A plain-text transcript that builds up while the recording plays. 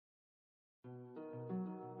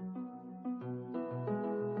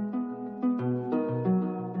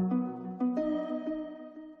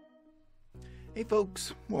Hey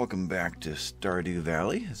folks, welcome back to Stardew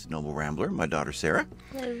Valley. It's Noble Rambler, my daughter Sarah.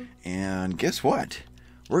 Hello. And guess what?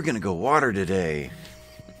 We're gonna go water today.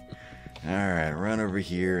 Alright, run over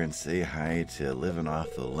here and say hi to living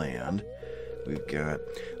off the land. We've got,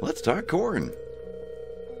 let's talk corn.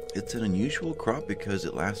 It's an unusual crop because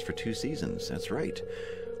it lasts for 2 seasons, that's right.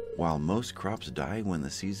 While most crops die when the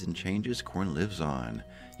season changes, corn lives on.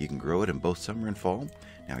 You can grow it in both summer and fall.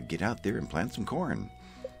 Now get out there and plant some corn.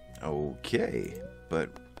 Okay,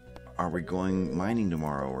 but are we going mining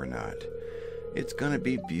tomorrow or not? It's gonna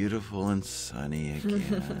be beautiful and sunny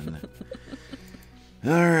again.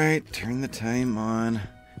 Alright, turn the time on.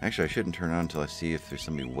 Actually, I shouldn't turn it on until I see if there's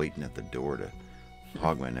somebody waiting at the door to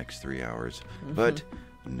hog my next 3 hours. But,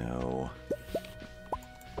 no.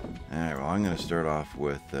 Alright, well, I'm going to start off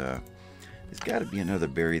with, there's got to be another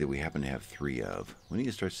berry that we happen to have 3 of. We need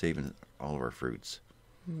to start saving all of our fruits.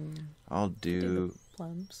 I'll do... the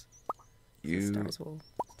plums. You... The stars will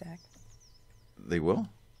stack. They will?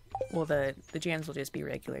 Well, the jams will just be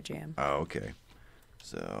regular jam. Oh, okay.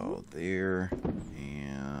 So, there,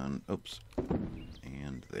 and... Oops.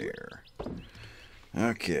 And there.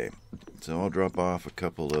 Okay. So, I'll drop off a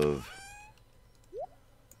couple of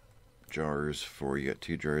jars for you. Got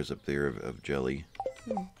 2 jars up there of jelly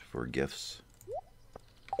for gifts.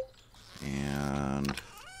 And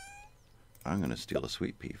I'm going to steal a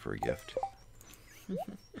sweet pea for a gift.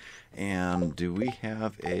 And do we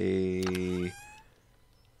have a...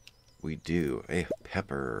 We do. A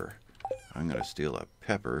pepper. I'm going to steal a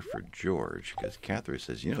pepper for George, because Catherine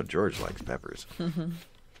says, you know, George likes peppers.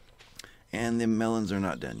 And the melons are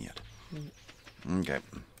not done yet. Okay.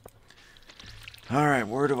 All right,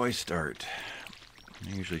 where do I start?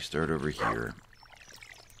 I usually start over here.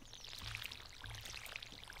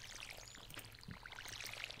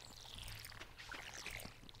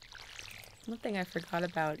 One thing I forgot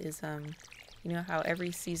about is, you know how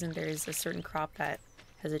every season there is a certain crop that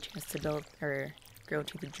has a chance to build or grow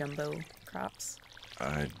to the jumbo crops?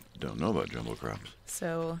 I don't know about jumbo crops.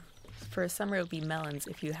 So for summer it'll be melons.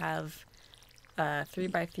 If you have a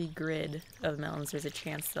 3x3 grid of melons, there's a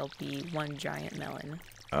chance there'll be one giant melon.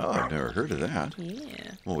 Oh, I've never heard of that.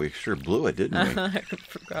 Yeah. Well, we sure blew it, didn't we? I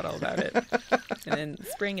forgot all about it. And then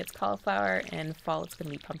spring it's cauliflower, and fall it's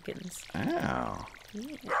going to be pumpkins. Ow.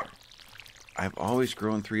 Yeah. I've always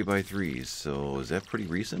grown 3x3s, so is that pretty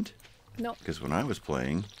recent? Nope. Because when I was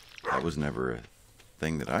playing, that was never a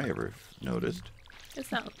thing that I ever noticed.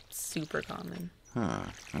 It's not super common. Huh,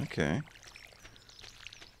 okay.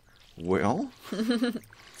 Well?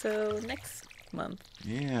 So next month,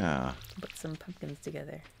 Yeah. put some pumpkins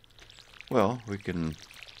together. Well, we can...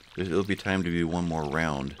 It'll be time to do one more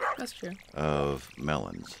round That's true. of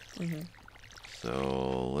melons.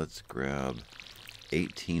 So let's grab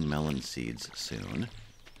 18 melon seeds soon,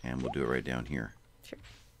 and we'll do it right down here. Sure.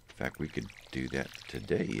 In fact, we could do that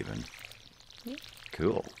today even. Yeah.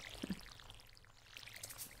 Cool.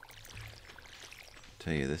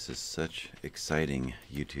 Tell you, this is such exciting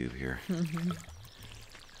YouTube here.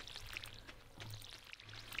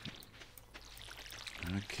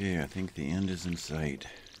 Okay, I think the end is in sight.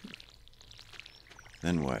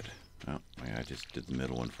 Then what? Oh, yeah, I just did the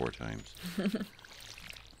middle one 4 times.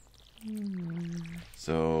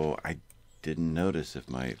 So, I didn't notice if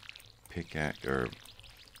my pickaxe, or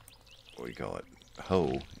what do you call it,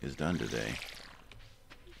 hoe, is done today.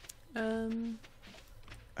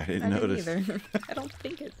 I didn't notice. Either. I don't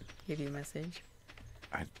think it gave you a message.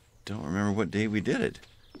 I don't remember what day we did it.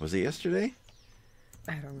 Was it yesterday?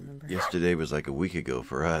 I don't remember. Yesterday was like a week ago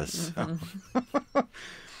for us.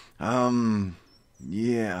 So.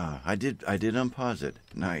 Yeah, I did unpause it.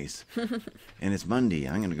 Nice. And it's Monday.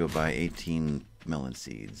 I'm going to go buy 18 melon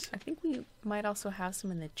seeds. I think we might also have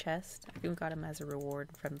some in the chest. I think we got them as a reward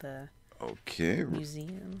from the Okay.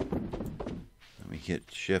 museum. Let me hit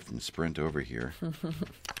shift and sprint over here.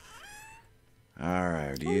 All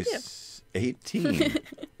right. Yeah. 18.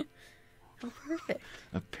 Oh, perfect.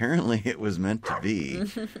 Apparently it was meant to be.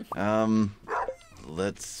 I'll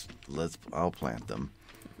plant them.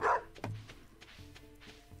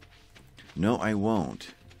 No, I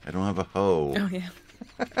won't. I don't have a hoe. Oh, yeah.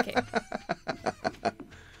 Okay.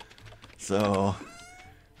 So,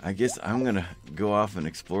 I guess I'm going to go off and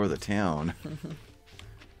explore the town.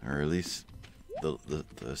 Or at least the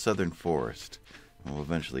southern forest. We'll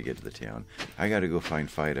eventually get to the town. I got to go find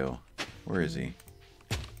Fido. Where is he?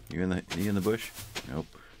 You in the bush? Nope.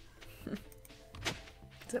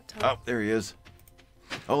 It's up top. Oh, there he is.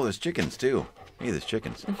 Oh, there's chickens too. Hey, there's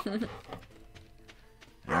chickens.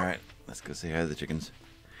 All right, let's go say hi to the chickens.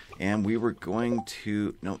 And we were going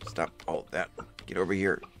to... No, stop all that. Get over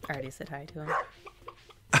here. I already said hi to him.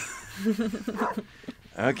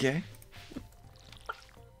 Okay.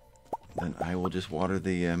 Then I will just water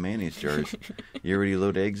the mayonnaise jars. You already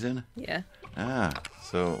load eggs in? Yeah. Ah,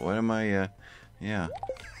 so what am I, yeah.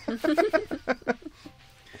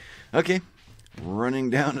 Okay, running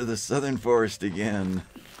down to the southern forest again.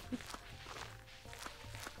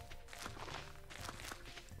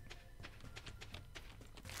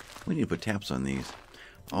 We need to put taps on these.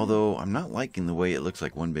 Although, I'm not liking the way it looks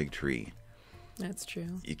like one big tree. That's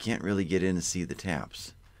true. You can't really get in to see the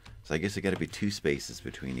taps. So I guess there got to be 2 spaces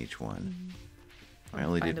between each one. I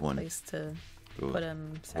only did one. Find a place to put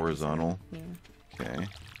them horizontal. Yeah. Okay.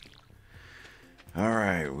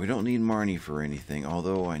 Alright, we don't need Marnie for anything,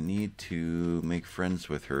 although I need to make friends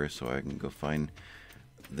with her so I can go find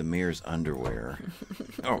the mayor's underwear.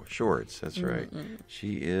 Oh, shorts, that's right.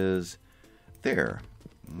 She is there.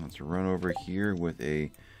 Let's run over here with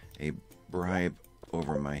a bribe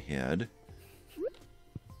over my head.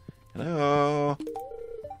 Hello.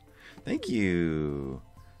 Thank you.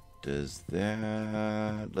 Does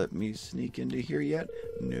that let me sneak into here yet?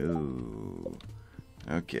 No.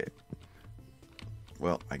 Okay.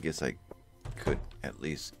 Well, I guess I could at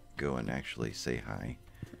least go and actually say hi.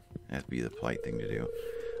 That'd be the polite thing to do.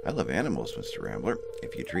 I love animals, Mr. Rambler.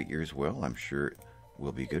 If you treat yours well, I'm sure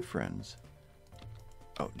we'll be good friends.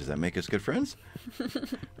 Oh, does that make us good friends?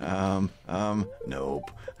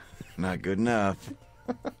 Nope. Not good enough.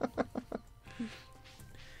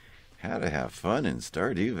 How to have fun in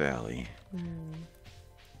Stardew Valley.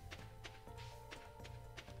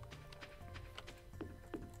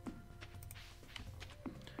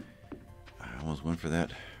 I almost went for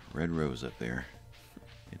that red rose up there.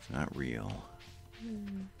 It's not real.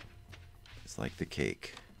 It's like the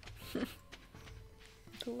cake.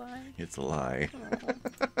 It's a lie. It's a lie.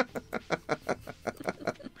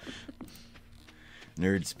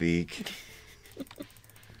 Nerd speak.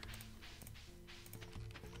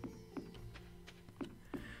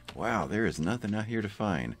 Wow, there is nothing out here to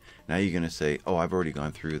find. Now you're going to say, oh, I've already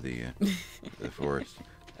gone through the forest.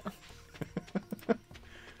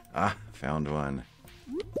 Ah, found one.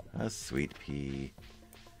 A sweet pea.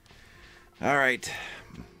 All right.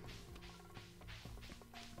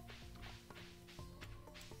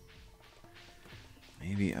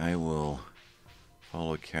 Maybe I will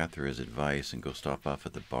follow Catherine's advice and go stop off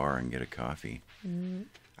at the bar and get a coffee.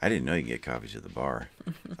 I didn't know you could get coffees at the bar.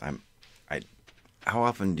 How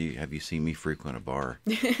often have you seen me frequent a bar?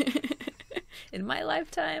 In my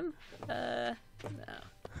lifetime, no.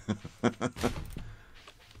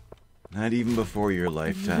 Not even before your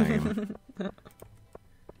lifetime.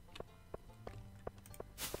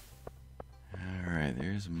 Alright,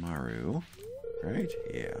 there's Maru. Right?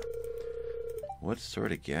 Yeah. What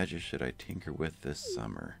sort of gadget should I tinker with this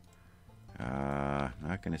summer?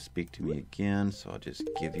 Not going to speak to me again, so I'll just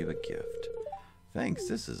give you a gift. Thanks,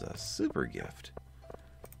 this is a super gift.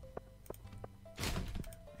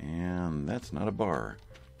 And that's not a bar.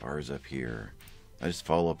 Bar's up here. I just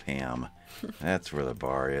follow Pam. That's where the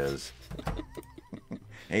bar is.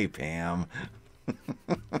 Hey, Pam.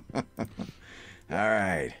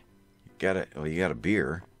 Alright. You got a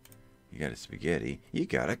beer. You got a spaghetti. You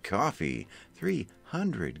got a coffee.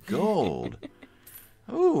 300 gold.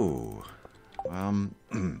 Oh.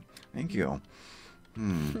 Thank you.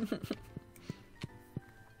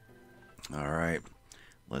 Alright.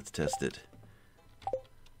 Let's test it.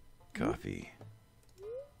 Coffee.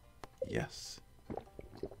 Yes.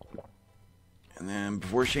 And then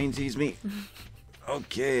before Shane sees me.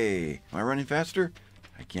 Okay. Am I running faster?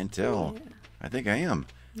 I can't tell. Yeah. I think I am.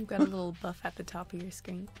 You've got a little buff at the top of your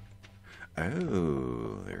screen.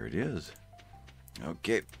 Oh, there it is.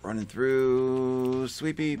 Okay, running through.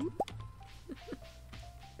 Sweepy.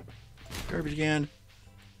 Garbage can.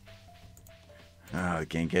 Oh,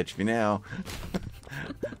 can't catch me now.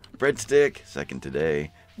 Breadstick. Second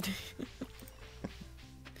today.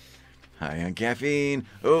 High on caffeine.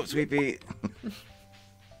 Oh, Sweepy.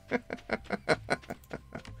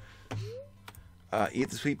 Eat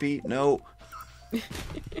the sweet pea? No.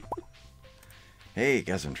 Hey,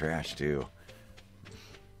 got some trash too.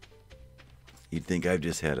 You'd think I've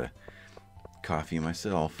just had a coffee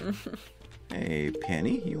myself. Hey,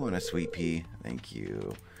 Penny, you want a sweet pea? Thank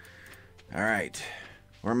you. All right,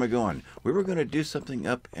 where am I going? We were going to do something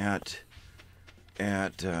up at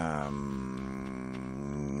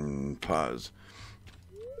pause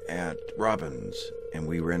at Robin's, and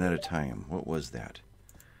we ran out of time. What was that?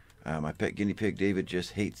 My pet guinea pig David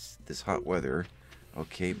just hates this hot weather.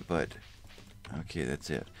 Okay, that's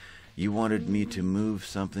it. You wanted me to move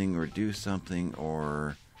something or do something,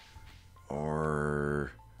 or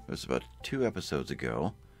it was about 2 episodes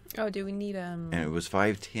ago. Oh, do we need And it was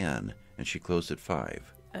 5:10, and she closed at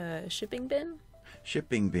 5. a shipping bin?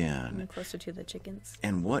 Shipping bin. Closer to the chickens.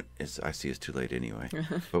 And what is... I see it's too late anyway.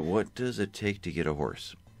 But what does it take to get a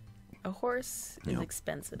horse? A horse is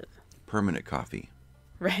expensive. Permanent coffee.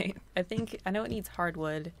 Right. I know it needs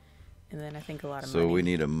hardwood, and then I think a lot of So money. we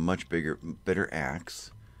need a much better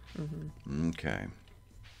axe. Mm-hmm. Okay.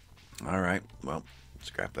 All right. Well,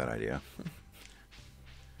 scrap that idea.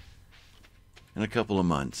 In a couple of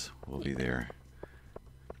months, we'll be there.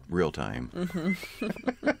 Real time.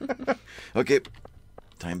 Mm-hmm. Okay.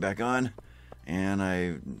 Time back on. And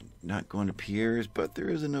I'm not going to Pierre's, but there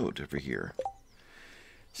is a note over here.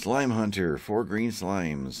 Slime Hunter, 4 green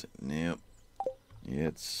slimes. Yep.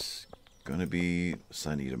 It's going to be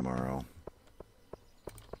sunny tomorrow.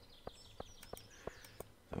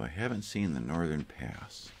 Though I haven't seen the northern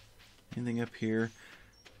pass. Anything up here?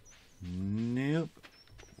 Nope.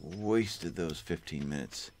 Wasted those 15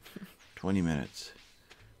 minutes. 20 minutes.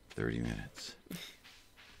 30 minutes.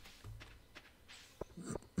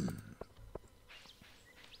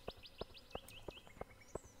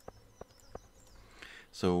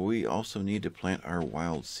 So we also need to plant our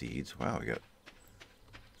wild seeds. Wow, we got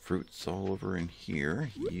fruits all over in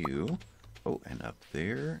here. Oh, and up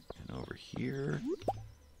there and over here.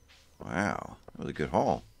 Wow, that was a good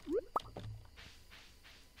haul.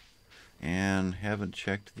 And haven't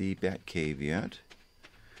checked the bat cave yet.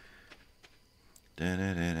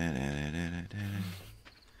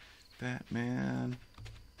 Batman.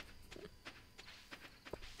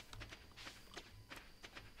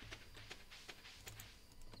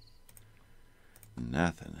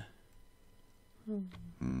 Nothing.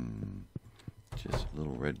 Just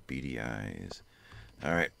little red beady eyes.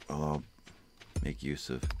 Alright, well, I'll make use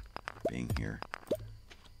of being here.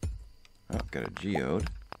 Oh, got a geode.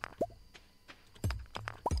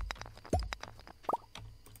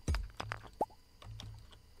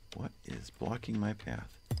 What is blocking my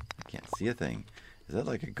path? I can't see a thing. Is that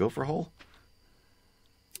like a gopher hole?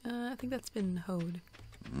 I think that's been hoed.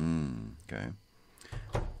 Okay.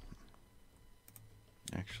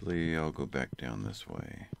 Actually, I'll go back down this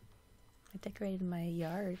way. I decorated my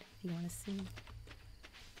yard, if you want to see.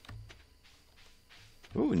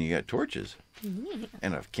 Ooh, and you got torches. Yeah.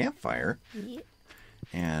 And a campfire. Yeah.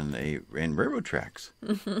 And railroad tracks.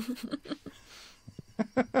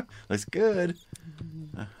 Looks good.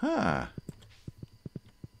 Aha.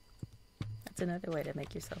 That's another way to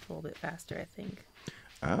make yourself a little bit faster, I think.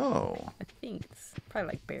 Oh. I think it's probably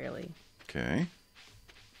like barely. Okay.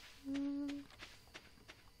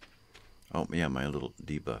 Oh, yeah, my little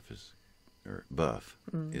debuff buff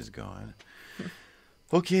is gone.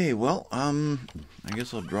 Okay, well, I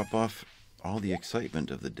guess I'll drop off all the excitement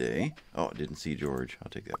of the day. Oh, I didn't see George. I'll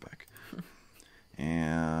take that back.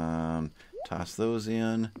 And toss those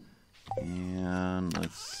in. And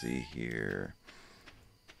let's see here.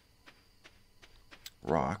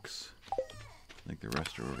 Rocks. I think the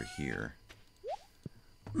rest are over here.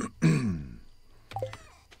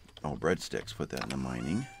 Oh, breadsticks. Put that in the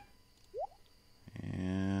mining.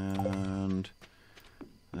 And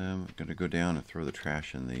I'm going to go down and throw the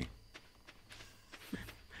trash in the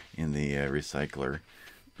recycler.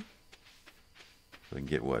 So I can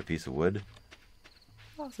get what? A piece of wood?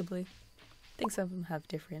 Possibly. I think some of them have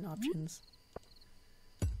different options.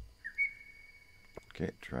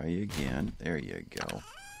 Okay, try again. There you go.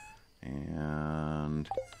 And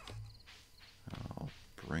I'll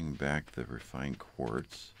bring back the refined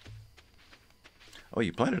quartz. Oh,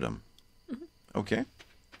 you planted them. Okay.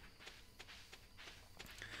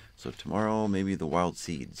 So tomorrow, maybe the wild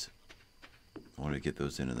seeds. I want to get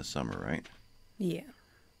those in the summer, right? Yeah.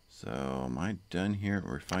 So am I done here?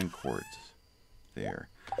 Refined quartz. There.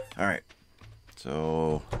 All right.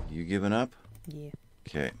 So you giving up? Yeah.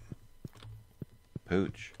 Okay.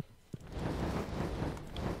 Pooch.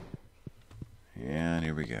 And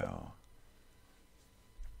here we go.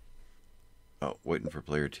 Oh, waiting for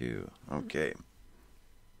player 2. Okay.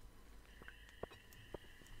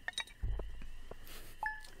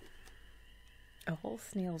 A whole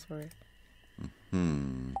snail's worth.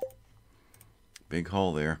 Big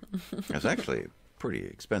haul there. That's actually a pretty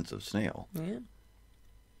expensive snail. Yeah.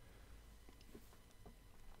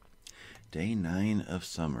 Day 9 of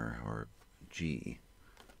summer, or G.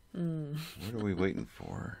 What are we waiting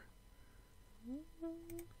for?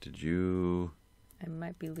 Did you... I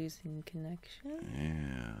might be losing connection.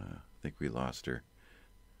 Yeah, I think we lost her.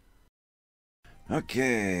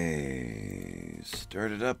 Okay,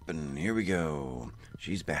 start it up, and here we go.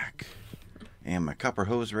 She's back. And my copper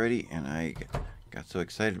hose ready, and I got so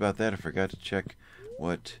excited about that I forgot to check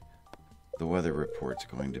what the weather report's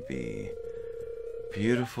going to be.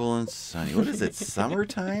 Beautiful and sunny. What is it,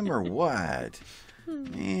 summertime or what?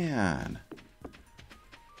 Man.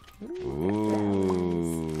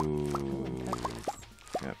 Ooh.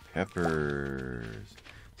 Got peppers.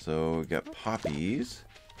 So we got poppies.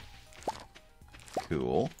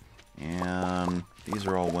 Cool. And these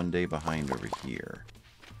are all one day behind over here.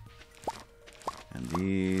 And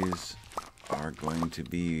these are going to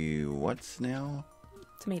be what's now?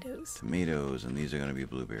 Tomatoes. Tomatoes, and these are going to be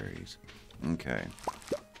blueberries. Okay.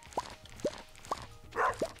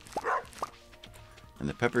 And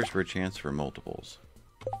the peppers for a chance for multiples.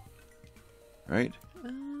 Right? I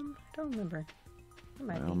don't remember. It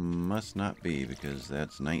might Well, be. must not be, because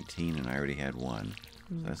that's 19 and I already had one.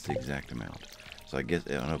 So that's the exact amount. So I guess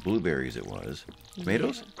on blueberries it was.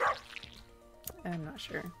 Tomatoes? Yeah. I'm not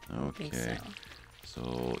sure. Okay. I think so.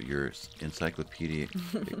 So your encyclopedic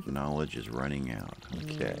knowledge is running out.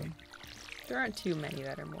 Okay. There aren't too many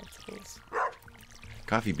that are multiples.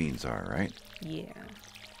 Coffee beans are, right? Yeah.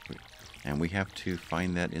 And we have to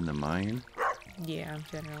find that in the mine? Yeah,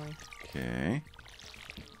 generally. Okay.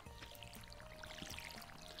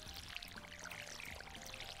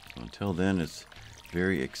 So until then, it's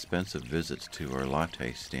very expensive visits to our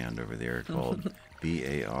latte stand over there called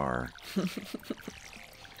BAR.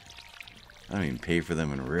 I don't even pay for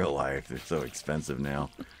them in real life. They're so expensive now.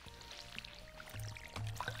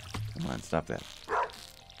 Come on, stop that.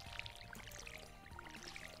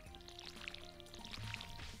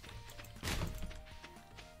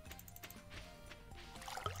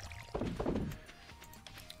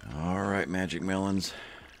 All right, magic melons.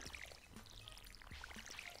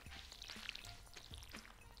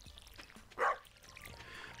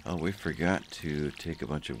 Oh, we forgot to take a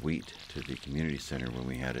bunch of wheat to the community center when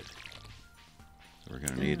we had it. So we're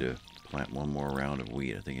going to need to plant one more round of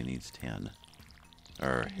wheat. I think it needs 10.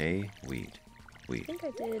 Or hay, wheat. I think I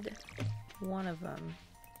did one of them.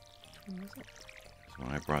 When was it? So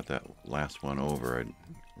when I brought that last one over, I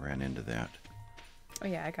ran into that. Oh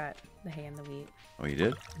yeah, I got the hay and the wheat. Oh, you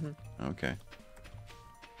did? Mm-hmm. Okay.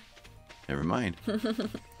 Never mind.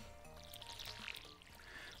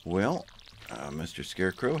 Well, Mr.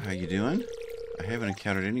 Scarecrow, how you doing? I haven't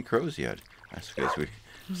encountered any crows yet. I suppose we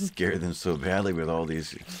scare them so badly with all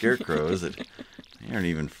these scarecrows that they aren't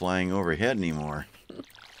even flying overhead anymore.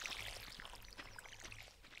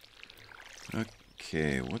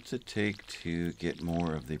 Okay, what's it take to get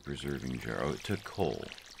more of the preserving jar? Oh, it took coal.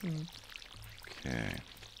 Mm. Okay.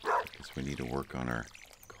 Guess we need to work on our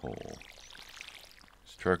coal.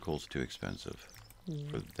 This charcoal's too expensive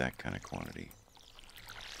for that kind of quantity.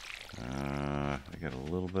 I got a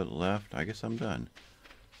little bit left. I guess I'm done.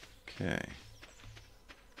 Okay.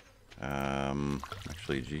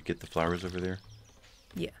 Actually, did you get the flowers over there?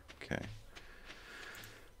 Yeah. Okay.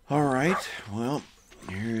 All right. Well,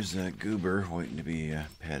 here's a goober waiting to be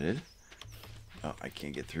petted. Oh, I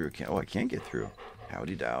can't get through. I can't get through.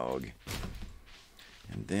 Howdy dog.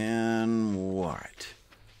 And then what?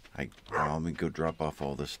 Well, let me go drop off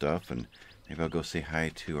all this stuff, and maybe I'll go say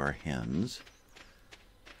hi to our hens.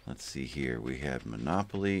 Let's see here. We have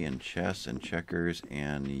Monopoly and chess and checkers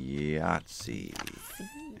and Yahtzee.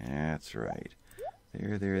 That's right.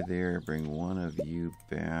 There. Bring one of you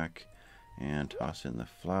back and toss in the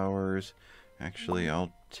flowers. Actually,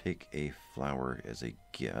 I'll take a flower as a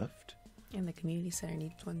gift. And the community center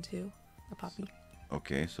needs one too. A poppy.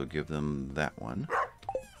 Okay, so give them that one.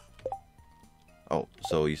 Oh,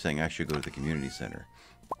 so you're saying I should go to the community center?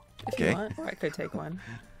 If Okay. you want, or I could take one.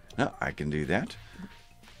 No, I can do that.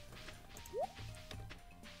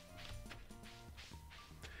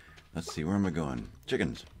 Let's see, where am I going?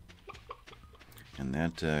 Chickens. And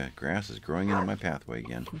that grass is growing into my pathway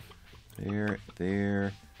again. There,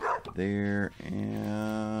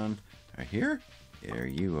 and... Right here? There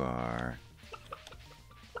you are.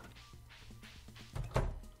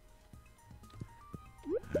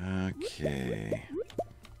 Okay.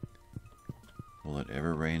 Will it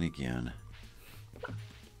ever rain again?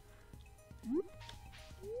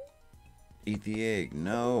 Eat the egg.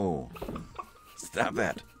 No. Stop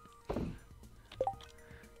that.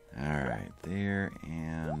 Alright, there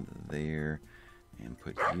and there. And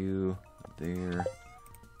put you there.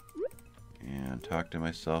 And talk to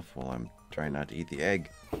myself while I'm trying not to eat the egg.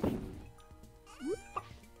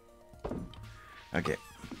 Okay.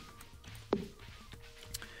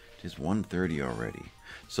 It's 1:30 already.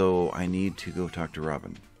 So I need to go talk to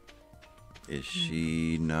Robin. Is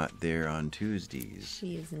she not there on Tuesdays?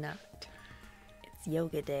 She is not. It's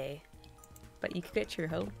yoga day. But you could get your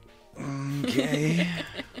hoe. Okay.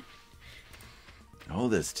 Oh,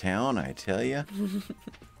 this town, I tell ya.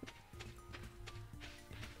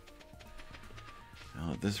 Oh,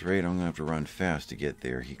 Well, at this rate, I'm going to have to run fast to get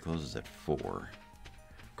there. He closes at 4.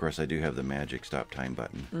 Of course, I do have the magic stop time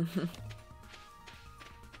button. Mm-hmm.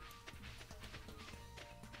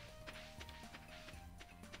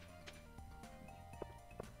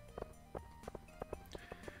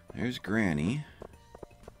 There's Granny.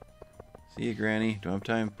 See you, Granny. Don't have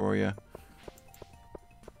time for you.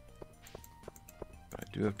 But I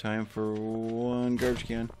do have time for one garbage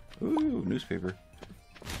can. Ooh, newspaper.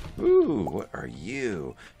 Ooh, what are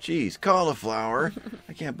you? Geez, cauliflower.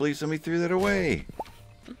 I can't believe somebody threw that away.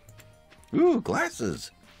 Ooh,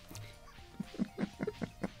 glasses.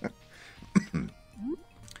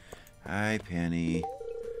 Hi, Penny.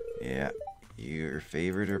 Yeah, your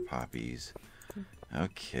favorite are poppies.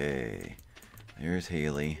 Okay. There's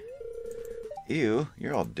Haley. Ew,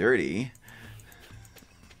 you're all dirty.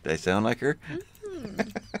 Did I sound like her?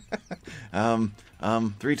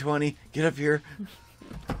 320, get up here.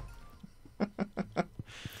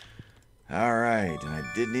 All right, and I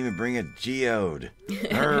didn't even bring a geode.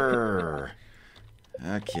 Arr.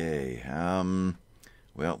 Okay,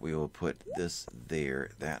 well, we will put this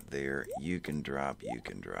there, that there. You can drop, you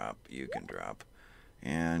can drop, you can drop.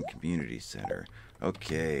 And community center.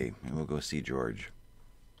 Okay, and we'll go see George.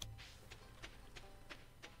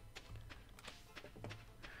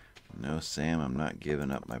 No, Sam, I'm not giving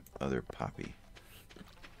up my other poppy.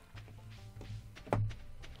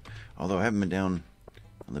 Although I haven't been down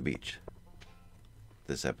on the beach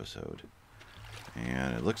this episode.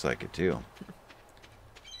 And it looks like it too.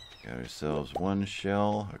 Got ourselves one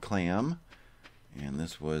shell, a clam. And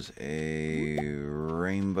this was a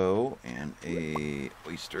rainbow and a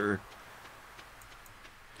oyster.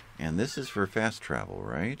 And this is for fast travel,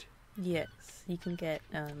 right? Yes, you can get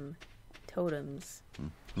totems.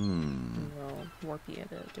 And they'll warp you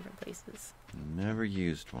to different places. Never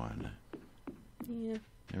used one. Yeah.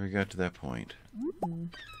 Never got to that point.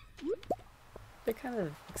 They're kind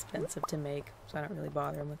of expensive to make, so I don't really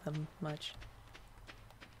bother with them much.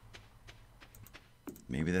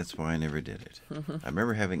 Maybe that's why I never did it. I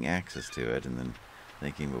remember having access to it and then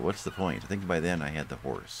thinking, but what's the point? I think by then I had the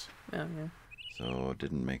horse. Oh, yeah. So it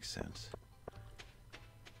didn't make sense.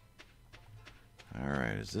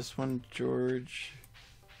 Alright, is this one George?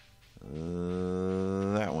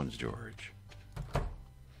 That one's George.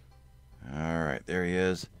 Alright, there he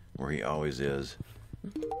is, where he always is.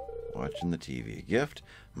 Watching the TV. Gift?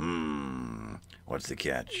 What's the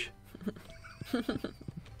catch?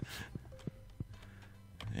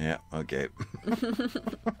 Yeah, okay.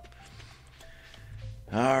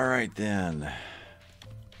 Alright then.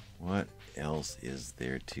 What else is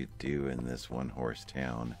there to do in this one horse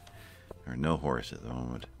town? Or no horse at the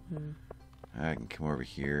moment. I can come over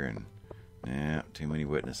here and... Nah, too many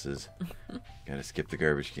witnesses. Gotta skip the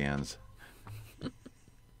garbage cans.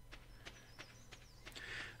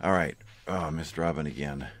 Alright. Oh, Miss Robin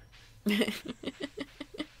again.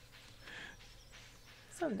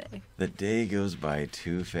 Someday. The day goes by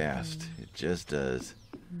too fast. It just does.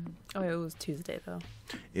 Oh, it was Tuesday, though.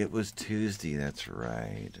 It was Tuesday, that's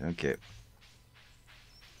right. Okay.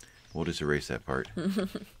 We'll just erase that part.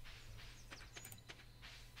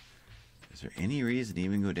 Is there any reason to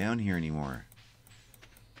even go down here anymore?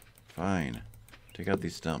 Fine. Take out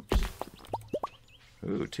these stumps.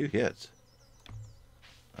 Ooh, 2 hits.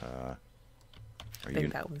 I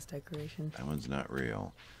think that one's decoration. That one's not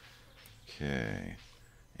real. Okay.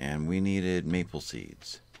 And we needed maple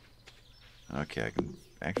seeds. Okay, I can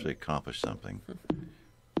actually accomplish something.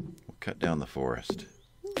 We'll cut down the forest.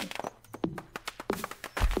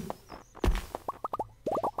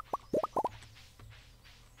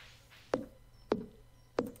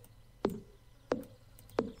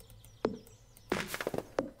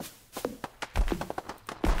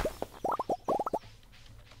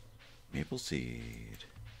 Maple seed.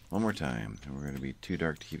 One more time, and we're going to be too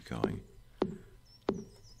dark to keep going.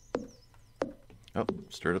 Oh,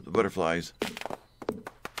 stirred up the butterflies.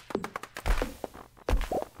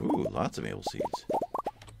 Ooh, lots of maple seeds.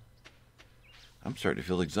 I'm starting to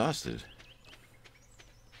feel exhausted.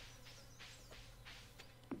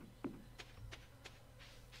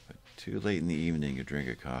 But too late in the evening to drink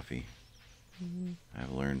a coffee.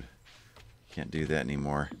 I've learned can't do that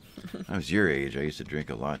anymore. When I was your age, I used to drink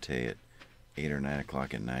a latte at 8 or 9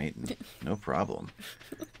 o'clock at night, and no problem.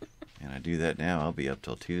 And I do that now, I'll be up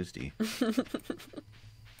till Tuesday.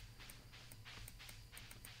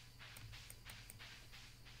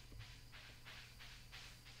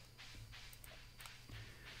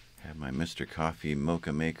 Have my Mr. Coffee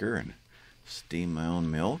mocha maker and steam my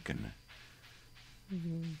own milk, and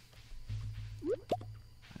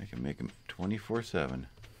I can make them 24/7.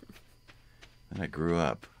 Then I grew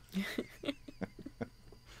up.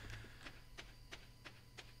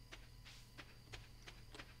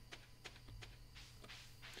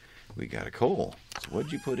 we got a coal. So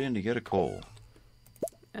what'd you put in to get a coal?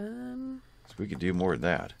 So we could do more than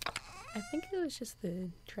that. I think it was just the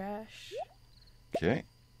trash. Okay.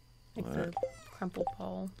 Like the crumpled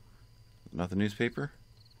pile. Not the newspaper?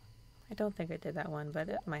 I don't think I did that one, but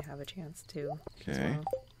it might have a chance to. Okay.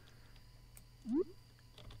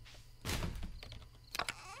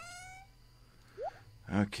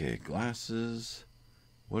 Okay, glasses.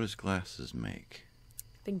 What does glasses make?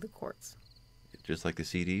 I think the quartz. Just like the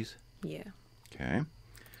CDs? Yeah. Okay.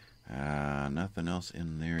 Nothing else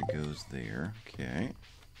in there goes there. Okay.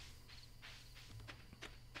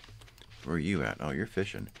 Where are you at? Oh, you're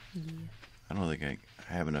fishing. Yeah. I don't think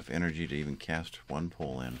I have enough energy to even cast one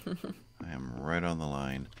pole in. I am right on the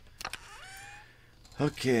line.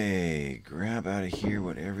 Okay, grab out of here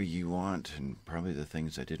whatever you want, and probably the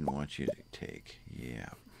things I didn't want you to take. Yeah.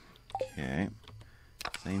 Okay.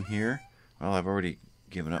 Same here. Well, I've already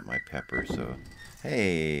given up my pepper, so...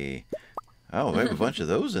 Hey! Oh, I have a bunch of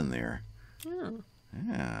those in there. Oh.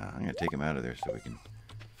 Yeah, I'm going to take them out of there so we can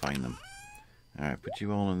find them. Alright, put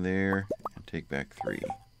you all in there, and take back 3.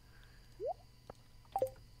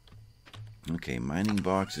 Okay, mining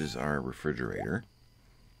box is our refrigerator.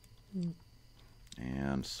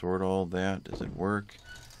 And sort all that. Does it work?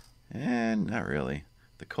 And not really.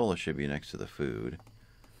 The cola should be next to the food.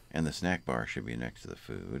 And the snack bar should be next to the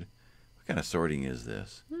food. What kind of sorting is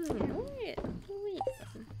this?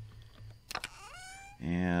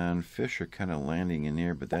 And fish are kind of landing in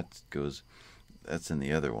here, but that's in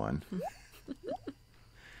the other one.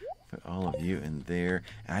 Put all of you in there.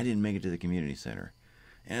 I didn't make it to the community center.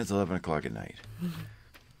 And it's 11 o'clock at night.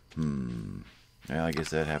 Well, I guess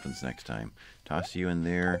that happens next time. Toss you in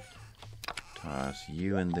there. Toss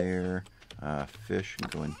you in there. Fish can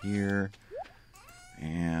go in here.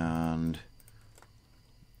 And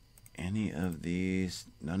any of these,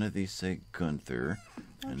 none of these say Gunther.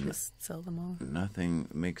 I'll just sell them all. Nothing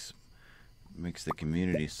makes the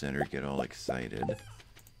community center get all excited.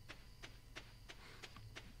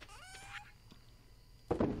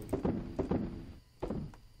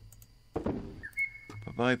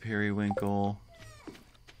 Bye-bye, Periwinkle.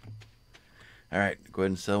 Alright, go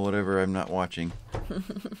ahead and sell whatever I'm not watching.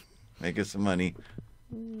 Make us some money.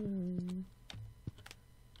 I'm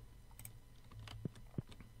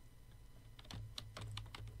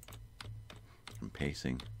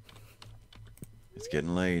pacing. It's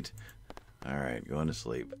getting late. Alright, going to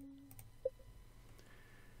sleep.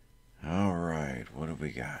 Alright, what have we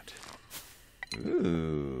got?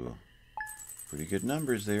 Ooh. Pretty good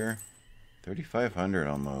numbers there. 3,500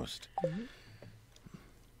 almost.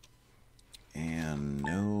 And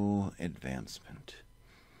no advancement.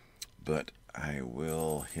 But I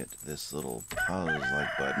will hit this little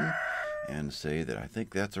pause-like button and say that I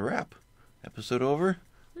think that's a wrap. Episode over?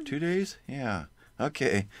 2 days? Yeah.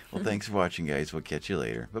 Okay. Well, thanks for watching, guys. We'll catch you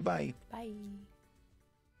later. Bye-bye. Bye.